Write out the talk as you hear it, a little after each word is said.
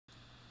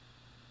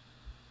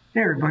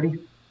Hey everybody,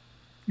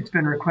 it's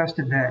been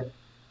requested that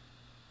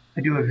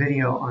I do a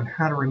video on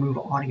how to remove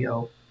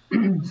audio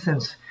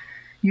since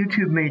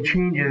YouTube made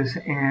changes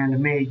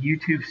and made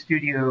YouTube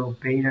Studio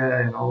Beta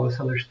and all this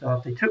other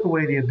stuff. They took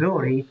away the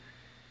ability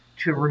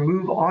to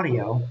remove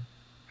audio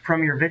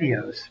from your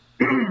videos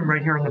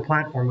right here on the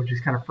platform, which is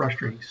kind of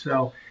frustrating.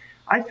 So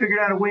I figured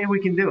out a way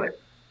we can do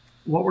it.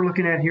 What we're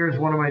looking at here is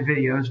one of my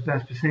videos,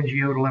 Best Percentage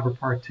Yodel Ever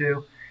Part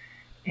 2,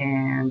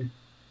 and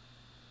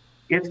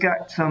it's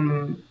got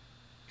some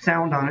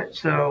sound on it.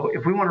 So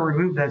if we want to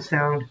remove that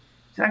sound,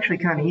 it's actually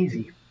kind of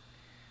easy.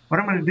 What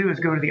I'm going to do is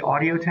go to the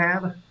audio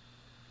tab.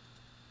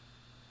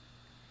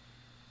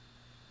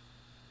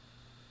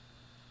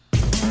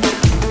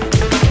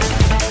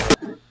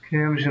 Okay,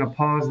 I'm just going to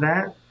pause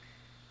that.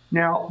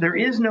 Now, there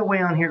is no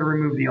way on here to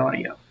remove the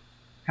audio.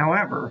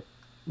 However,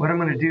 what I'm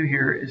going to do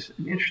here is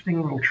an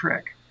interesting little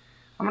trick.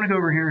 I'm going to go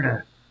over here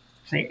to,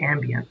 say,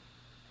 ambient,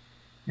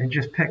 and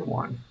just pick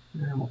one.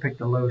 And we'll pick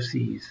the low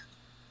C's.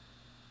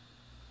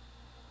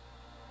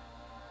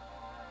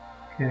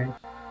 Okay.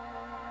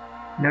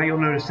 Now you'll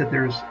notice that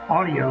there's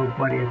audio,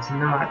 but it's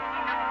not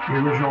the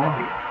original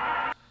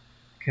audio.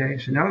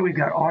 Okay, so now that we've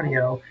got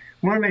audio,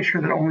 we want to make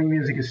sure that only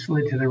music is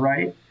slid to the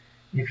right.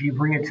 If you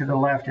bring it to the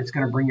left, it's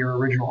going to bring your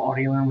original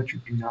audio in, which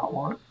you do not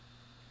want.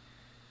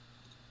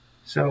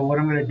 So what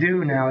I'm going to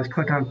do now is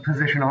click on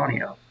Position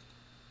Audio.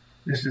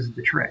 This is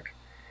the trick.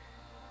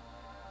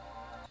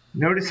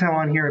 Notice how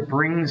on here it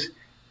brings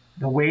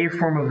the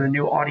waveform of the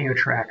new audio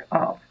track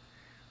up.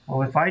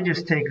 Well, if I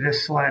just take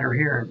this slider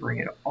here and bring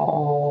it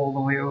all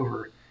the way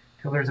over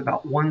till there's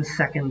about 1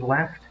 second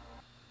left,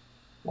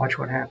 watch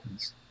what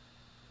happens.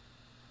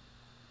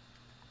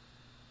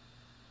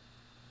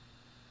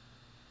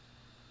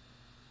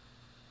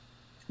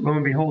 Lo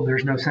and behold,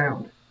 there's no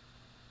sound.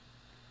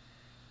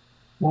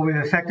 What we've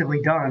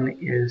effectively done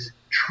is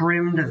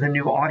trimmed the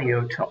new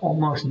audio to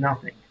almost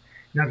nothing.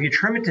 Now, if you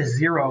trim it to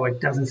 0, it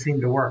doesn't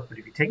seem to work. But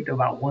if you take it to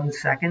about 1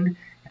 second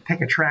and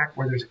pick a track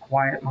where there's a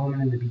quiet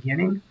moment in the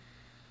beginning,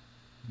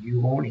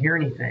 you won't hear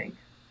anything.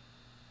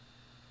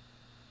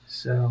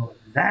 So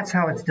that's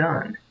how it's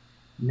done.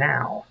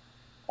 Now,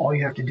 all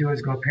you have to do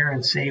is go up here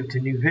and save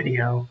to new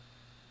video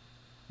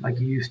like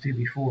you used to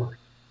before.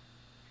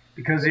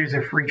 Because these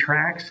are free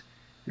tracks,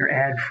 they're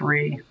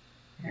ad-free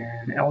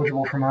and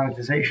eligible for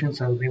monetization,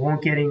 so they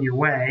won't get in your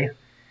way.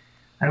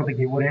 I don't think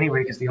they would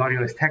anyway because the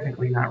audio is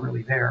technically not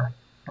really there.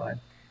 But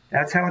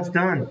that's how it's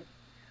done.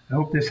 I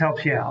hope this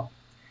helps you out.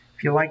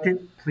 If you liked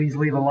it, please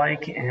leave a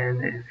like,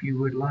 and if you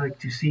would like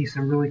to see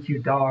some really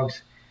cute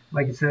dogs,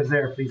 like it says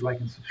there, please like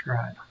and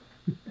subscribe.